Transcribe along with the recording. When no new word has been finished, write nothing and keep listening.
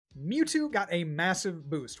Mewtwo got a massive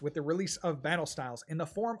boost with the release of battle styles in the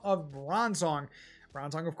form of Bronzong.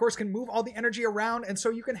 Bronzong, of course, can move all the energy around, and so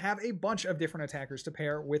you can have a bunch of different attackers to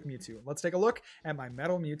pair with Mewtwo. Let's take a look at my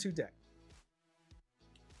Metal Mewtwo deck.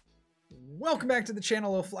 Welcome back to the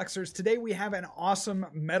channel, little flexers. Today we have an awesome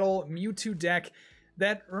Metal Mewtwo deck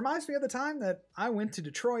that reminds me of the time that I went to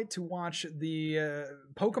Detroit to watch the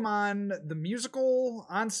Pokemon, the musical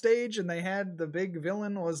on stage, and they had the big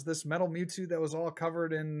villain was this Metal Mewtwo that was all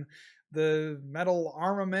covered in the metal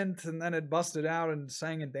armament, and then it busted out and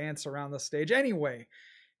sang and danced around the stage. Anyway,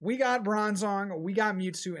 we got Bronzong, we got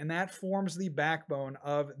Mewtwo, and that forms the backbone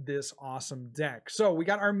of this awesome deck. So we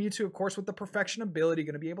got our Mewtwo, of course, with the Perfection ability,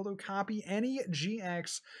 going to be able to copy any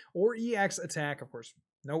GX or EX attack. Of course,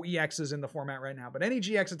 no EXs in the format right now, but any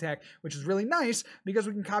GX attack, which is really nice because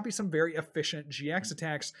we can copy some very efficient GX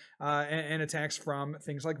attacks and attacks from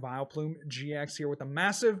things like Vileplume-GX here with a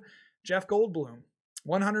massive Jeff Goldblum.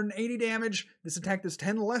 180 damage. This attack does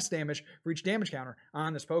 10 less damage for each damage counter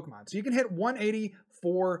on this Pokemon. So you can hit 180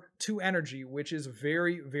 for 2 energy, which is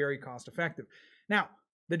very, very cost effective. Now,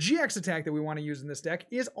 the GX attack that we want to use in this deck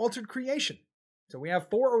is Altered Creation. So we have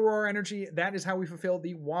 4 Aurora energy. That is how we fulfill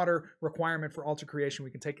the water requirement for Altered Creation. We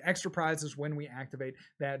can take extra prizes when we activate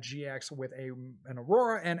that GX with an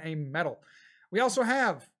Aurora and a Metal. We also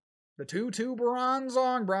have the 2/2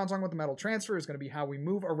 Bronzong. Bronzong with the Metal Transfer is going to be how we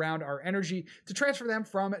move around our energy to transfer them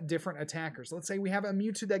from different attackers. Let's say we have a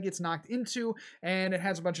Mewtwo that gets knocked into and it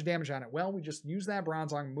has a bunch of damage on it. Well, we just use that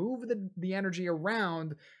Bronzong, move the energy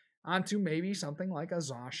around onto maybe something like a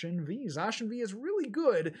Zacian V. Zacian V is really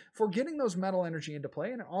good for getting those metal energy into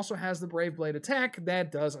play, and it also has the Brave Blade attack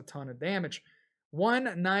that does a ton of damage.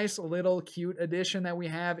 One nice little cute addition that we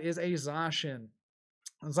have is a Zacian.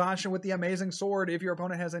 Zacian with the amazing sword. If your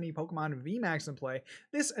opponent has any Pokemon VMAX in play,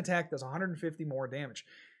 this attack does 150 more damage.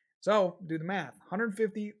 So do the math.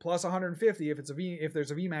 150 plus 150 if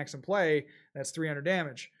there's a VMAX in play, that's 300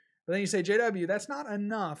 damage. But then you say, JW, that's not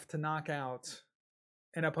enough to knock out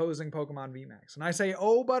an opposing Pokemon VMAX. And I say,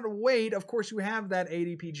 oh, but wait, of course you have that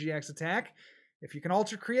ADP GX attack. If you can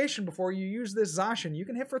Alter Creation before you use this Zacian, you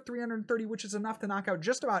can hit for 330, which is enough to knock out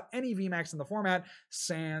just about any VMAX in the format,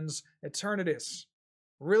 sans Eternatus.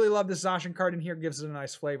 Really love this Zacian card in here, gives it a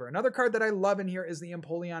nice flavor. Another card that I love in here is the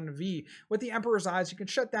Empoleon V. With the Emperor's Eyes, you can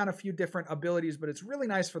shut down a few different abilities, but it's really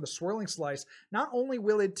nice for the Swirling Slice. Not only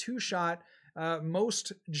will it two-shot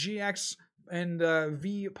most GX and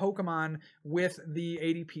V Pokemon with the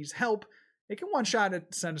ADP's help, it can one-shot a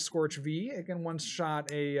Scorch V. It can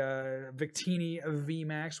one-shot a Victini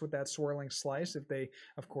VMAX with that Swirling Slice if they,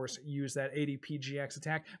 of course, use that ADP GX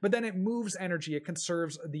attack. But then it moves energy. It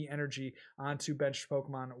conserves the energy onto benched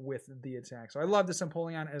Pokemon with the attack. So I love this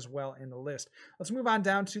Empoleon as well in the list. Let's move on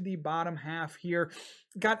down to the bottom half here.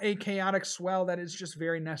 Got a Chaotic Swell that is just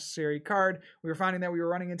very necessary card. We were finding that we were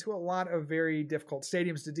running into a lot of very difficult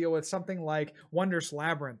stadiums to deal with. Something like Wondrous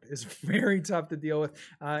Labyrinth is very tough to deal with.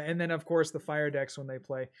 And then, of course, the Fire decks, when they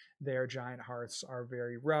play their Giant Hearts, are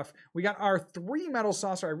very rough. We got our 3 Metal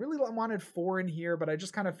Saucer. I really wanted 4 in here, but I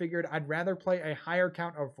just kind of figured I'd rather play a higher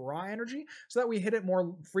count of raw energy so that we hit it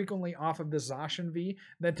more frequently off of the Zacian V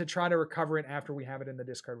than to try to recover it after we have it in the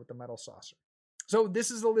discard with the Metal Saucer. So this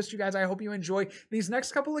is the list, you guys. I hope you enjoy these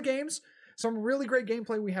next couple of games. Some really great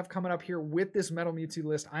gameplay we have coming up here with this Metal Mewtwo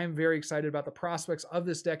list. I am very excited about the prospects of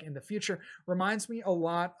this deck in the future. Reminds me a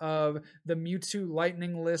lot of the Mewtwo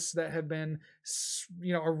Lightning lists that have been,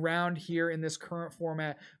 around here in this current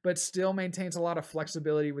format, but still maintains a lot of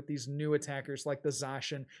flexibility with these new attackers like the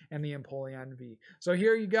Zacian and the Empoleon V. So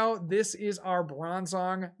here you go. This is our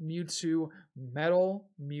Bronzong Mewtwo Metal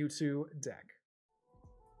Mewtwo deck.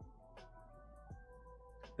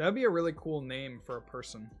 That'd be a really cool name for a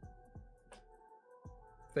person.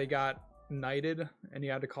 They got knighted and you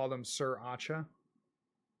had to call them Sir Acha.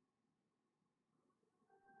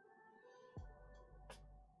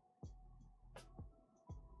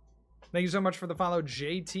 Thank you so much for the follow,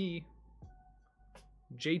 JT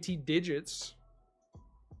Digits.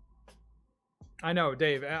 I know,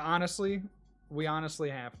 Dave, honestly, we honestly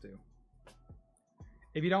have to.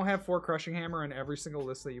 If you don't have 4 Crushing Hammer in every single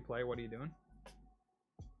list that you play, what are you doing?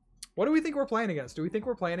 What do we think we're playing against? Do we think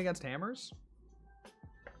we're playing against hammers?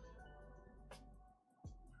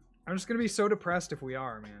 I'm just going to be so depressed if we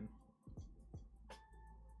are, man.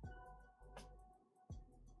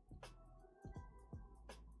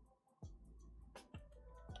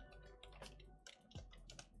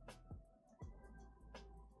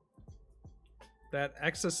 That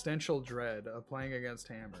existential dread of playing against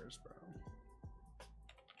hammers, bro.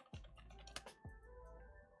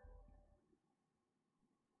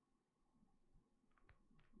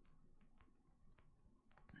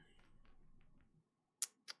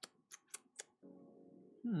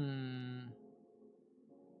 Hmm.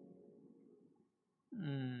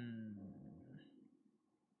 Hmm.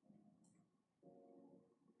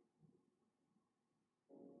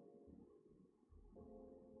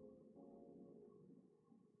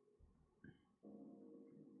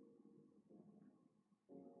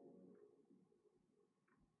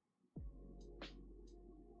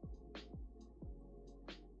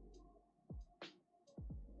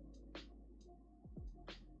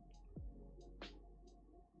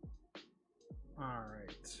 All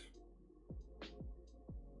right.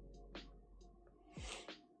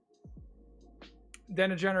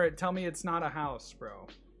 Degenerate, tell me it's not a house, bro.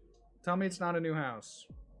 Tell me it's not a new house.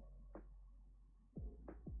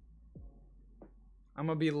 I'm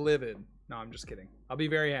gonna be livid. No, I'm just kidding. I'll be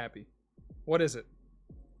very happy. What is it?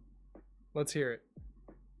 Let's hear it.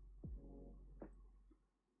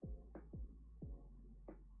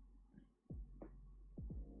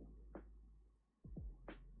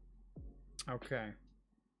 Okay.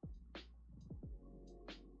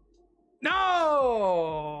 No!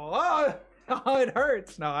 Oh, oh it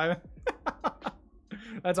hurts. No, I.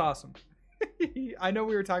 That's awesome. I know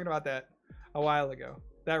we were talking about that a while ago.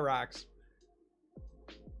 That rocks.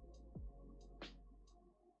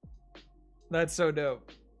 That's so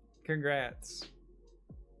dope. Congrats.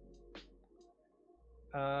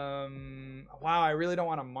 Wow, I really don't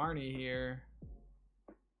want a Marnie here.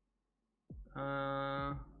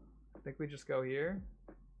 I think we just go here.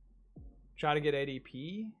 Try to get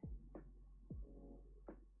ADP.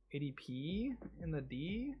 ADP in the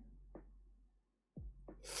D.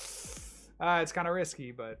 It's kind of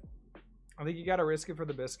risky, but I think you got to risk it for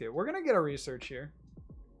the biscuit. We're going to get a research here.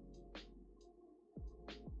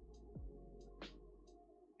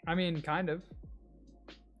 I mean, kind of.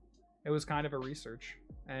 It was kind of a research.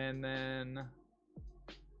 And then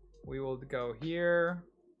we will go here.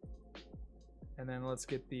 And then let's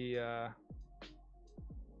get the...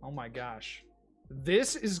 oh my gosh.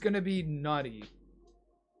 This is going to be nutty.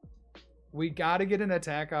 We got to get an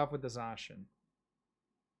attack off with the Zacian.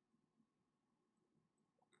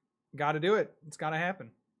 Got to do it. It's got to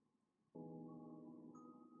happen.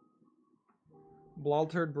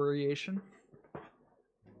 Blaltered variation.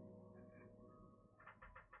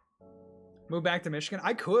 Move back to Michigan?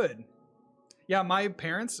 I could. Yeah, my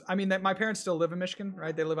parents, I mean, my parents still live in Michigan,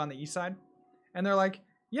 right? They live on the east side. And they're like,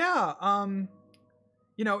 yeah,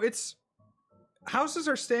 you know, it's... houses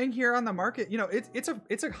are staying here on the market. You know, it's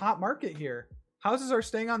a hot market here. Houses are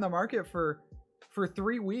staying on the market for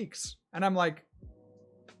 3 weeks. And I'm like,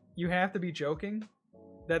 you have to be joking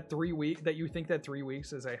that that you think that 3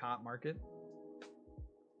 weeks is a hot market.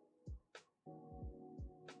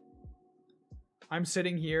 I'm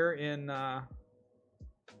sitting here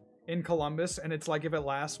in Columbus, and it's like if it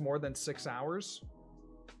lasts more than 6 hours,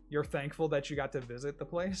 you're thankful that you got to visit the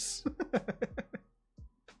place.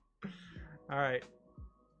 All right.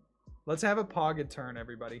 Let's have a Pogged turn,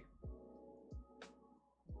 everybody.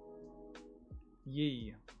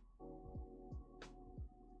 Yee.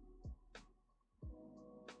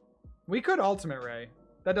 We could Ultimate Ray.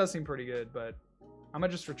 That does seem pretty good, but I'm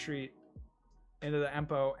gonna just retreat into the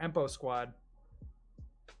Empo squad.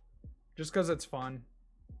 Just because it's fun.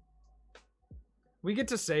 We get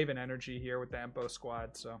to save an energy here with the Empo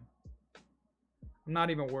squad, so I'm not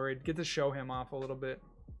even worried. Get to show him off a little bit.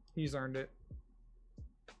 He's earned it.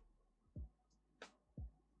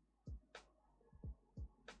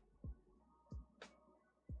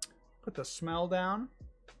 Put the smell down.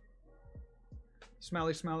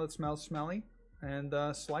 Smelly smell that smells smelly. And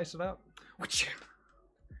slice it up.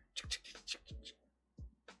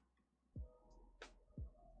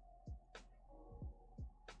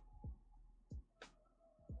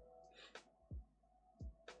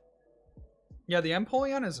 Yeah, the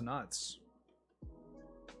Empoleon is nuts.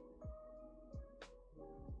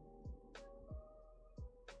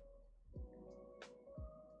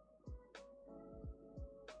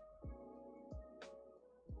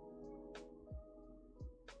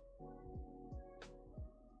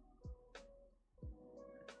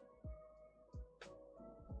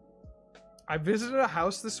 I visited a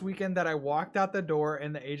house this weekend that I walked out the door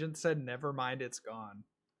and the agent said, never mind, it's gone.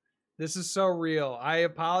 This is so real. I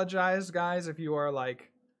apologize, guys, if you are like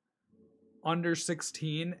under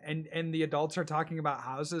 16 and the adults are talking about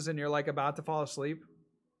houses and you're like about to fall asleep.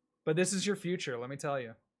 But this is your future, let me tell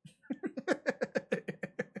you.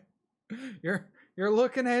 You're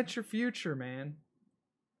looking at your future, man.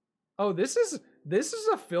 Oh, this is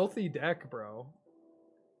a filthy deck, bro.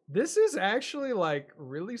 This is actually like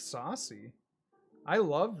really saucy. I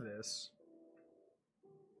love this.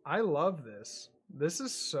 I love this. This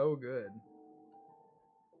is so good.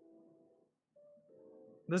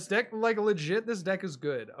 This deck, like, legit, this deck is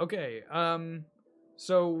good. Okay,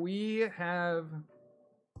 so we have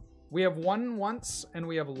won once, and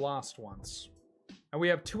we have lost once. And we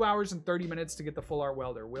have 2 hours and 30 minutes to get the full art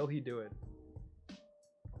welder. Will he do it?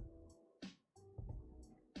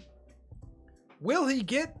 Will he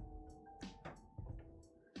get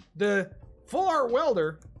the full art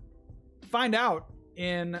welder? Find out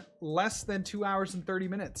in less than 2 hours and 30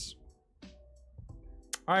 minutes.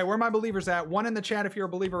 All right, where are my believers at? One in the chat if you're a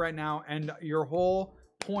believer right now, and your whole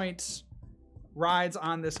points rides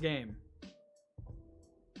on this game.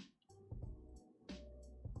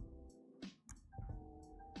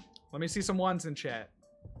 Let me see some ones in chat.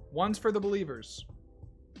 Ones for the believers.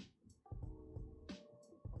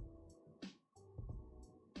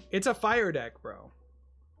 It's a fire deck, bro.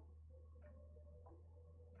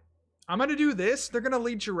 I'm gonna do this. They're gonna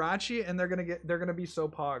lead Jirachi, and they're gonna be so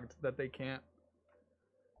pogged that they can't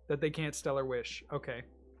Stellar Wish. Okay.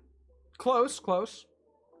 Close, close.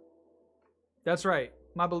 That's right.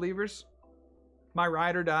 My believers. My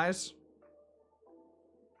ride or dies.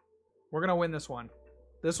 We're gonna win this one.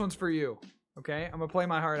 This one's for you. Okay? I'm gonna play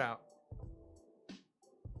my heart out.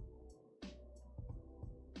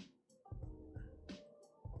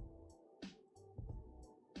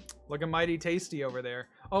 Looking mighty tasty over there.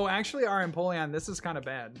 Oh, actually, our Empoleon, this is kind of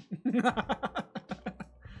bad.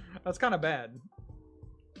 That's kind of bad.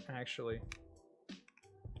 Actually.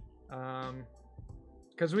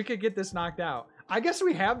 Because we could get this knocked out. I guess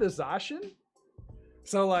we have the Zacian.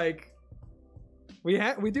 So, like, we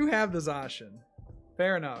do have the Zacian.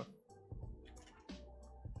 Fair enough.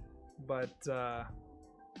 But,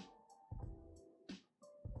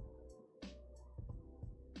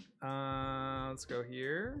 let's go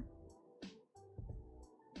here.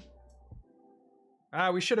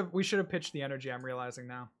 We should have pitched the energy, I'm realizing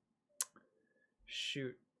now.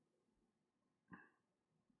 Shoot.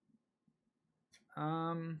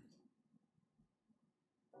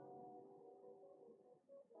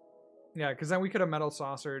 Yeah, because then we could have Metal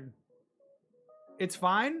Saucered. It's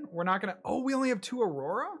fine. We're not gonna... Oh, we only have 2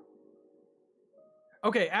 Aurora?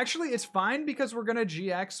 Okay, actually, it's fine because we're gonna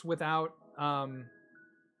GX without... We're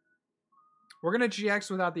gonna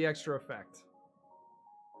GX without the extra effect.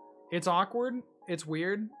 It's awkward. It's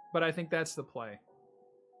weird, but I think that's the play.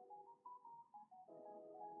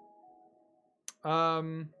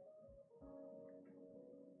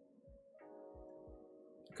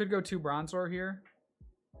 Could go 2 Bronzor here.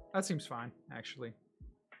 That seems fine, actually.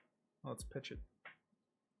 Let's pitch it.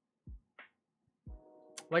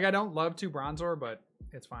 Like, I don't love 2 Bronzor, but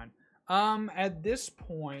it's fine. At this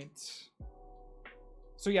point...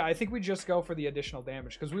 So yeah, I think we just go for the additional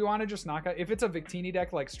damage because we want to just knock out... If it's a Victini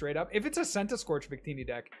deck, like, straight up... If it's a Centiskorch Victini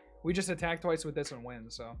deck, we just attack twice with this and win,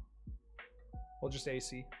 so... We'll just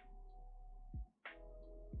AC.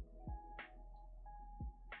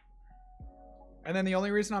 And then the only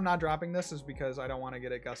reason I'm not dropping this is because I don't want to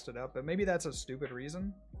get it gusted up. But maybe that's a stupid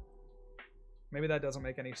reason. Maybe that doesn't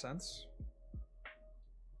make any sense.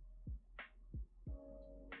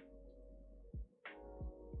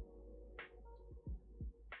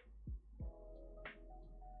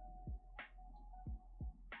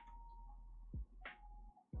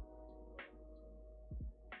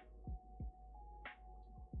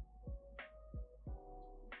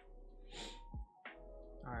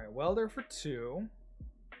 Alright, Welder for 2.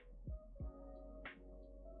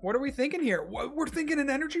 What are we thinking here? We're thinking an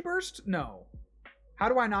Energy Burst? No. How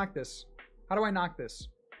do I knock this? How do I knock this?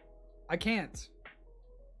 I can't.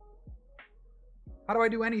 How do I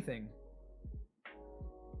do anything?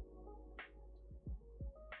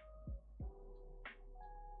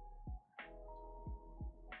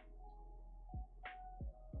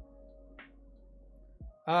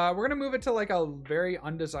 We're going to move it to like a very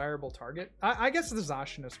undesirable target. I guess the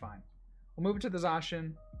Zacian is fine. We'll move it to the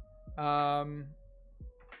Zacian.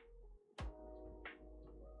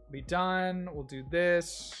 Be done. We'll do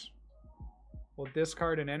this. We'll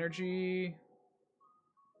discard an energy.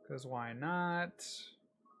 Because why not?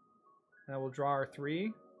 And then we'll draw our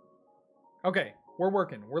 3. Okay, we're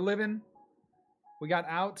working. We're living. We got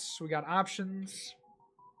outs. We got options.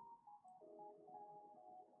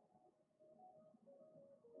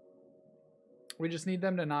 We just need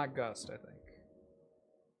them to not gust, I think.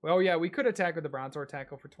 Well, yeah, we could attack with the Bronzor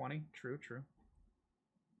tackle for 20. True, true.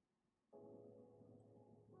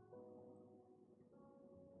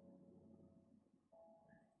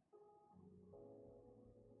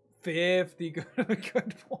 $50,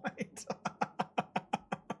 good point.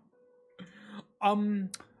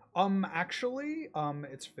 Actually,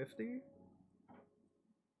 it's 50.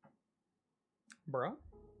 Bruh.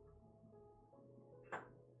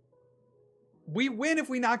 We win if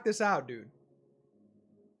we knock this out, dude.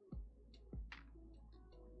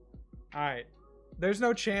 Alright. There's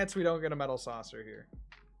no chance we don't get a Metal Saucer here.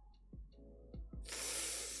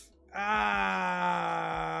 Well,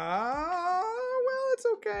 it's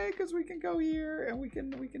okay, because we can go here, and we can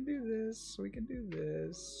do this. We can do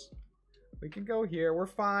this. We can go here. We're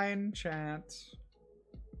fine, chat.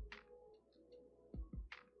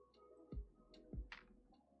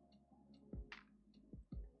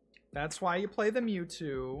 That's why you play the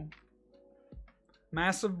Mewtwo.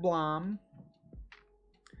 Massive Blom.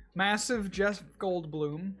 Massive Jeff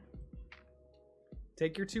Goldblum.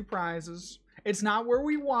 Take your 2 prizes. It's not where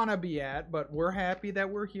we want to be at, but we're happy that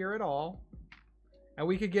we're here at all. And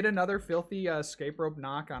we could get another filthy escape rope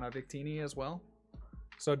knock on a Victini as well.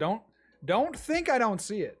 So don't think I don't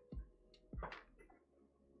see it.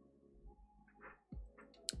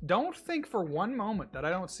 Don't think for one moment that I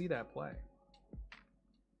don't see that play.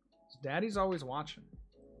 Daddy's always watching.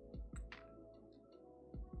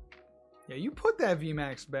 Yeah, you put that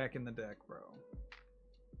VMAX back in the deck, bro.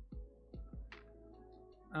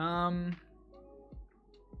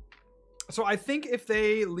 So I think if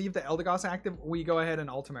they leave the Eldegoss active, we go ahead and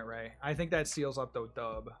Ultimate Ray. I think that seals up the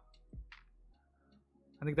dub.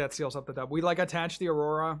 I think that seals up the dub. We like attach the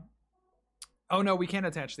Aurora. Oh no, we can't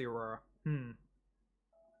attach the Aurora.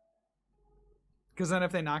 Because then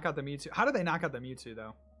if they knock out the Mewtwo... How do they knock out the Mewtwo,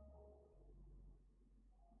 though?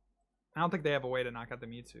 I don't think they have a way to knock out the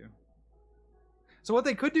Mewtwo. So what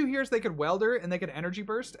they could do here is they could Welder and they could Energy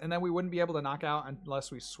Burst, and then we wouldn't be able to knock out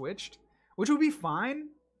unless we switched, which would be fine.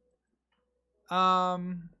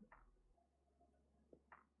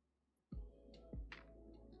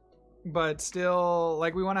 But still,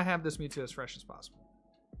 like, we want to have this Mewtwo as fresh as possible.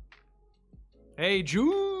 Hey,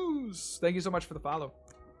 Juice! Thank you so much for the follow.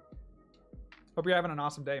 Hope you're having an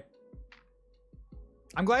awesome day.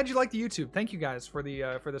 I'm glad you like the YouTube. Thank you guys for the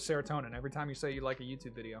serotonin every time you say you like a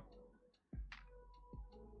YouTube video.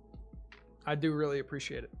 I do really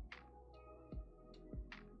appreciate it.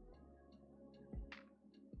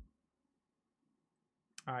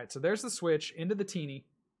 All right, so there's the switch into the teeny.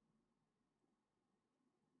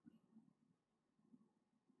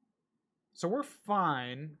 So we're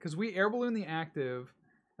fine because we air balloon the active,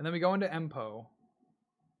 and then we go into Empo.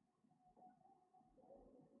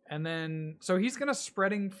 And then, so he's gonna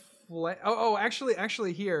spreading flame.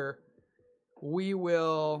 Actually here, we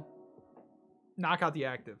will knock out the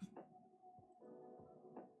active.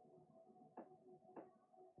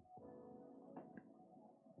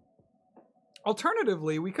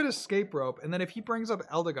 Alternatively, we could escape rope, and then if he brings up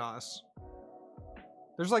Eldegoss,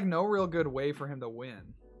 there's like no real good way for him to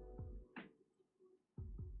win.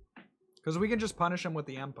 Because we can just punish him with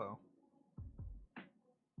the Empo.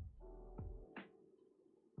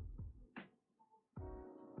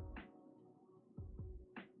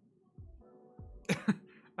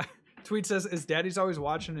 Tweet says, is Daddy's always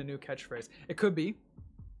watching a new catchphrase? It could be.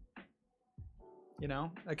 You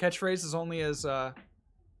know, a catchphrase is only as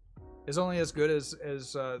good as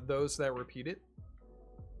those that repeat it.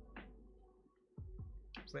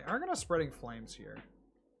 So they are gonna spreading flames here.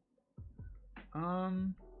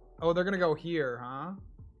 Oh, they're gonna go here, huh?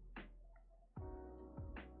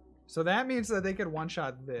 So that means that they could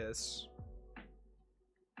one-shot this.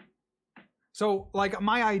 So, like,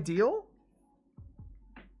 my ideal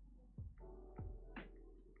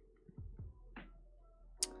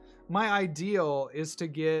is to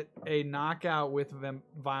get a knockout with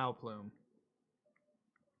Vileplume.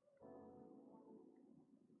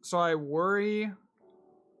 So I worry.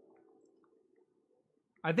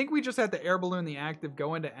 I think we just have to air balloon the active,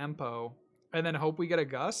 go into Empo, and then hope we get a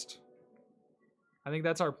Gust. I think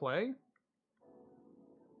that's our play.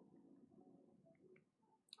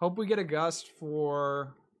 Hope we get a Gust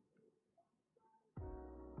for...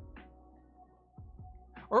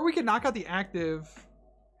 Or we could knock out the active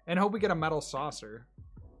and hope we get a Metal Saucer.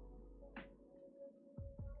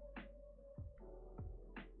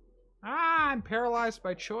 Ah, I'm paralyzed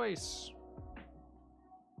by choice.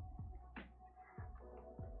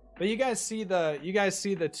 But you guys see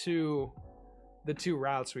the two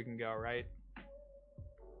routes we can go, right?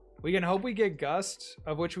 We can hope we get Gust,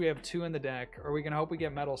 of which we have 2 in the deck, or we can hope we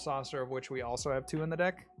get Metal Saucer, of which we also have 2 in the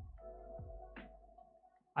deck.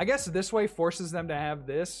 I guess this way forces them to have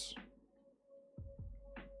this.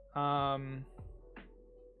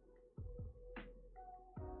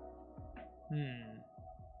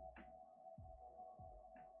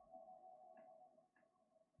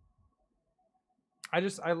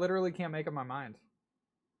 I literally can't make up my mind.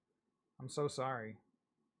 I'm so sorry.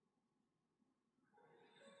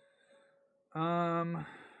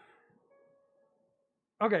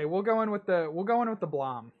 Okay, we'll go in with the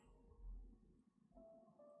Blom.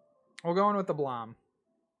 We'll go in with the Blom.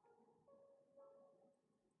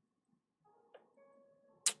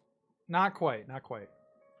 Not quite, not quite.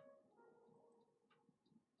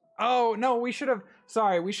 Oh no, we should have.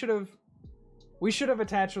 Sorry, we should have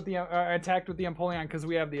attached with the attacked with the Empoleon because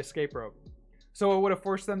we have the escape rope. So it would have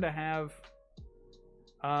forced them to have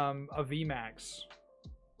a VMAX.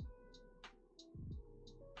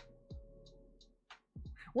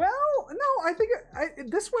 Well, no, I think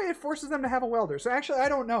this way it forces them to have a welder. So actually, I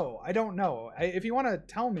don't know. If you want to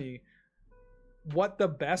tell me what the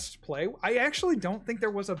best play, I actually don't think there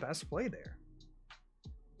was a best play there.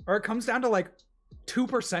 Or it comes down to like 2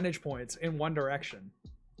 percentage points in one direction.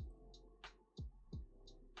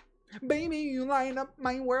 Baby, you light up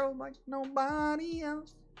my world like nobody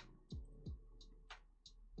else.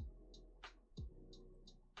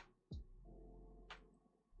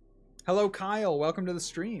 Hello, Kyle. Welcome to the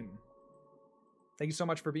stream. Thank you so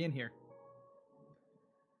much for being here.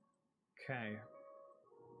 Okay.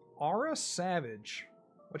 Aura Savage.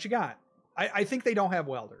 What you got? I think they don't have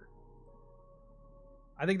Welder.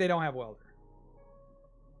 I think they don't have Welder.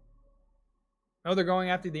 Oh, they're going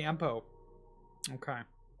after the Empo. Okay.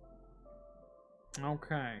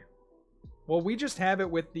 Okay. Well, we just have it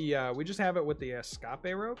with the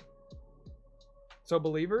Escape Rope. So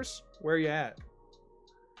believers, where you at?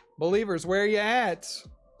 Believers, where you at?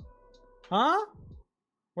 Huh?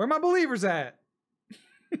 Where my believers at?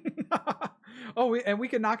 Oh, and we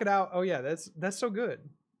can knock it out. Oh yeah, that's so good.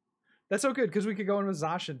 That's so good because we could go in with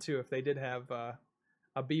Zacian too if they did have a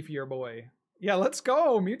beefier boy. Yeah, let's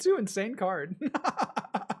go. Mewtwo, insane card.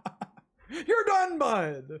 You're done,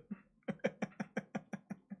 bud.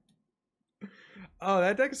 Oh,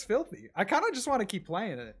 that deck is filthy. I kind of just want to keep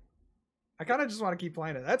playing it.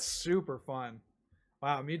 That's super fun.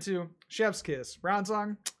 Wow, Mewtwo, chef's kiss.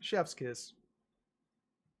 Bronzong, chef's kiss.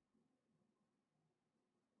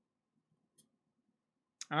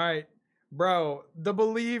 All right, bro, the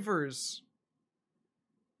believers.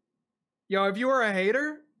 Yo, if you were a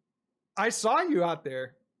hater, I saw you out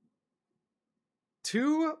there.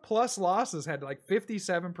 2+ losses had like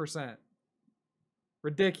 57%.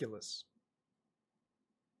 Ridiculous.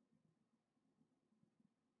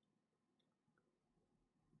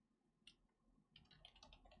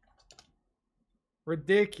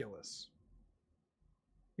 Ridiculous.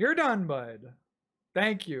 You're done, bud.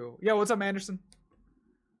 Thank you. Yo, what's up, Anderson?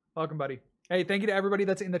 Welcome, buddy. Hey, thank you to everybody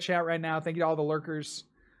that's in the chat right now. Thank you to all the lurkers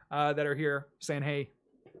that are here saying hey.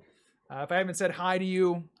 If I haven't said hi to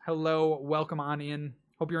you, hello, welcome on in.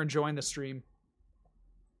 Hope you're enjoying the stream.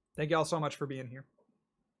 Thank you all so much for being here.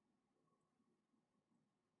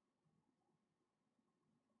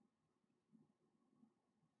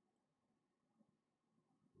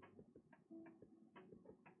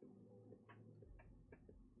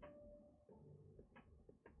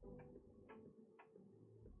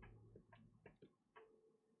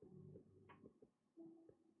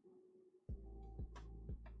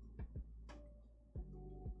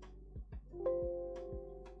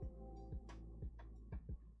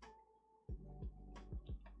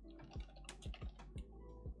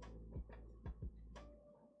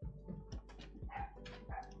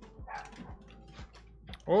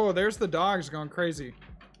 Oh, there's the dogs going crazy.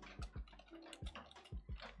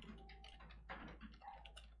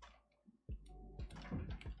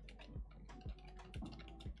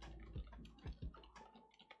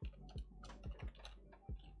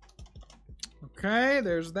 Okay,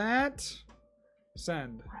 there's that.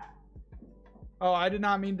 Send. Oh, I did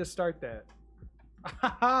not mean to start that.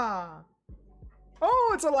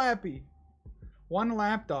 Oh, it's a Lappy. One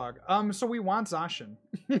lapdog. So we want Zacian.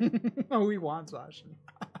 Oh, we want Zacian.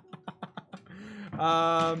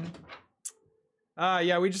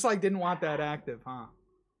 Yeah, we just like didn't want that active, huh?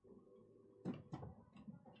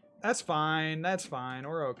 That's fine. That's fine.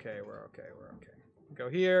 We're okay. We're okay. We're okay. Go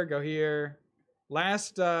here. Go here.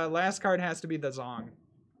 Last card has to be the Zong.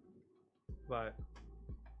 But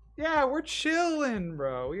yeah, we're chilling,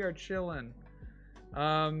 bro. We are chilling.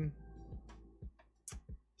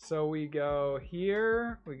 So we go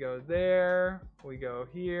here, we go there, we go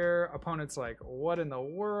here. Opponent's like, what in the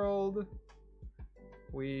world?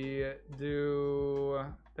 We do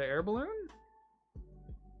the air balloon?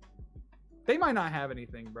 They might not have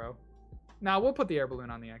anything, bro. Nah, we'll put the air balloon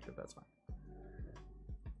on the active, that's fine.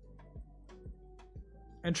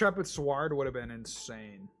 Intrepid Sword would have been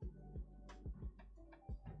insane.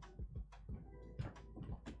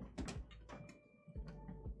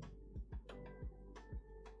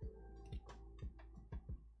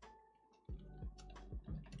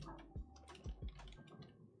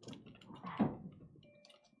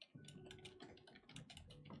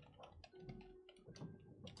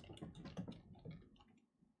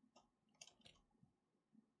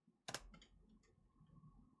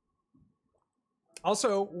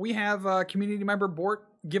 Also, we have community member Bort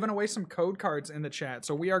giving away some code cards in the chat.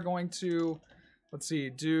 So we are going to, let's see,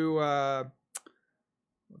 do,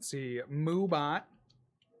 Moobot.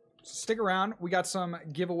 So stick around. We got some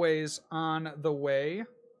giveaways on the way.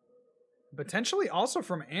 Potentially also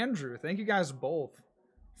from Andrew. Thank you guys both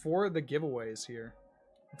for the giveaways here.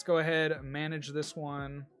 Let's go ahead and manage this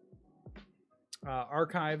one.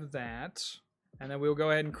 Archive that. And then we'll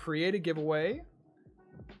go ahead and create a giveaway.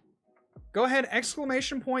 Go ahead,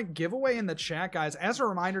 exclamation point giveaway in the chat, guys. As a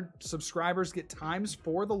reminder, subscribers get times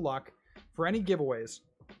for the luck for any giveaways.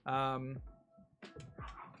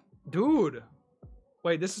 Dude.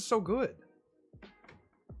 Wait, this is so good.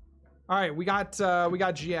 All right, we got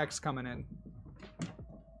GX coming in.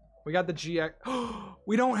 We got the GX.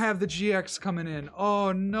 We don't have the GX coming in.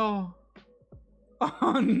 Oh no.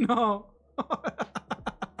 Oh no.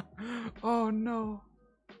 Oh no.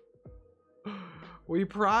 We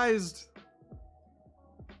prized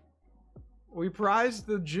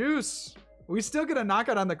the juice. We still get a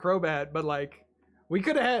knockout on the Crobat, but like we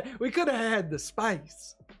could have had the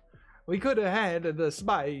spice. We could have had the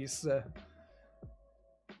spice.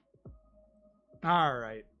 All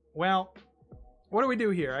right. Well, what do we do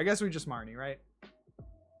here? I guess we just Marnie, right?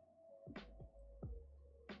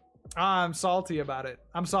 I'm salty about it.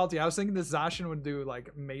 I'm salty. I was thinking this Zacian would do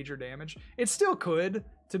like major damage. It still could,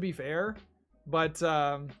 to be fair. But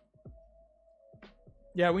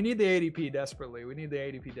yeah, we need the ADP desperately. We need the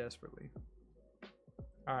ADP desperately.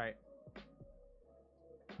 All right.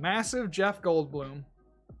 Massive Jeff Goldblum.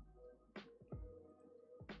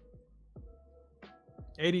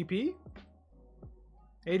 ADP?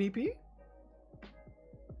 ADP?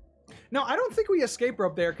 No, I don't think we escape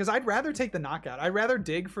rope there because I'd rather take the knockout. I'd rather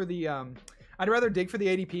dig for the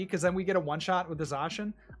ADP because then we get a one shot with the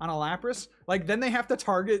Zacian on a Lapras. Like then they have to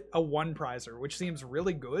target a one prizer, which seems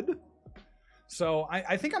really good. So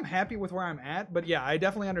I think I'm happy with where I'm at. But yeah, I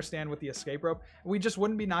definitely understand with the escape rope. We just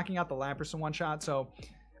wouldn't be knocking out the Lapras in one shot. So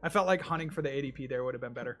I felt like hunting for the ADP there would have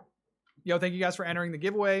been better. Yo, thank you guys for entering the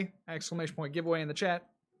giveaway. Exclamation point giveaway in the chat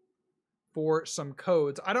for some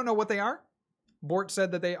codes. I don't know what they are. Bort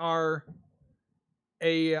said that they are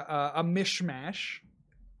a mishmash.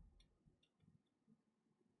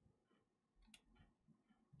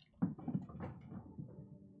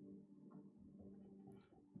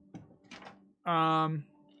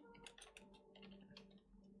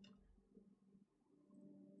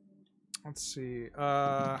 Let's see.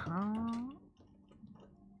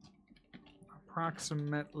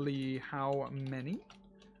 Approximately how many?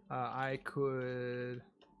 We could,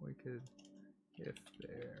 if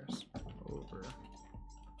there's over.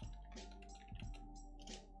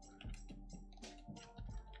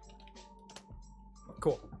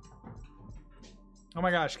 Cool. Oh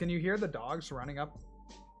my gosh, can you hear the dogs running up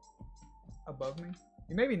above me?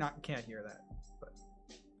 You maybe can't hear that, but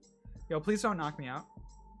yo, please don't knock me out.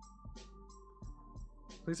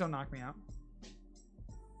 Please don't knock me out.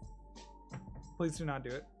 Please do not do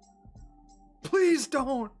it. Please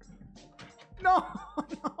don't. No.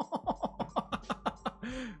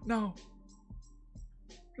 No.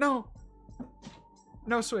 No.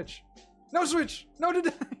 No switch. No switch. No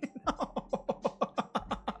today.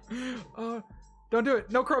 No. Don't do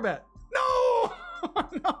it. No Crobat. No.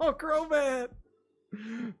 No Crobat.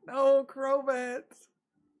 No Crobat.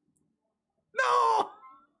 No.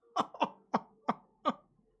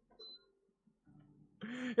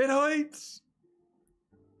 It hurts.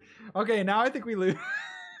 Okay, now I think we lose.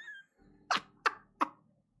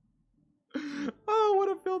 Oh, what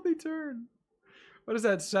a filthy turn. What is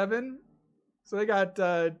that, 7? So they got,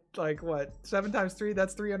 like, what? 7 times 3?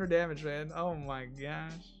 That's 300 damage, man. Oh my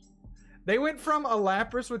gosh. They went from a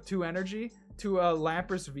Lapras with 2 energy to a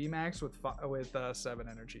Lapras VMAX with 7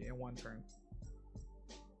 energy in one turn.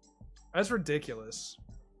 That's ridiculous.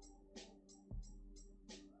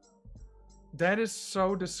 That is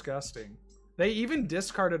so disgusting. They even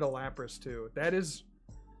discarded a Lapras too. That is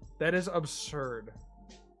absurd.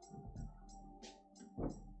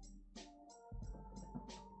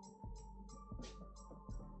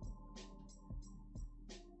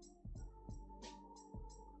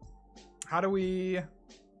 How do we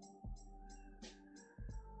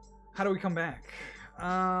come back?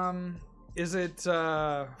 Is it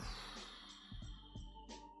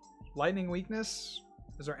lightning weakness?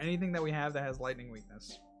 Is there anything that we have that has lightning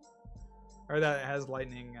weakness? Or that has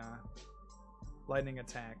lightning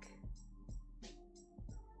attack?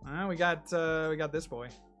 We got this boy.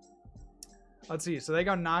 Let's see. So they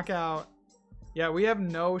go knockout. Yeah, we have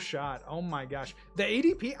no shot. Oh my gosh. The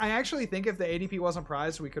ADP, I actually think if the ADP wasn't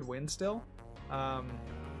prized, we could win still.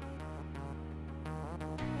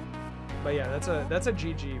 But yeah, that's a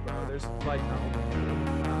GG, bro. There's like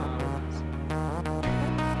no.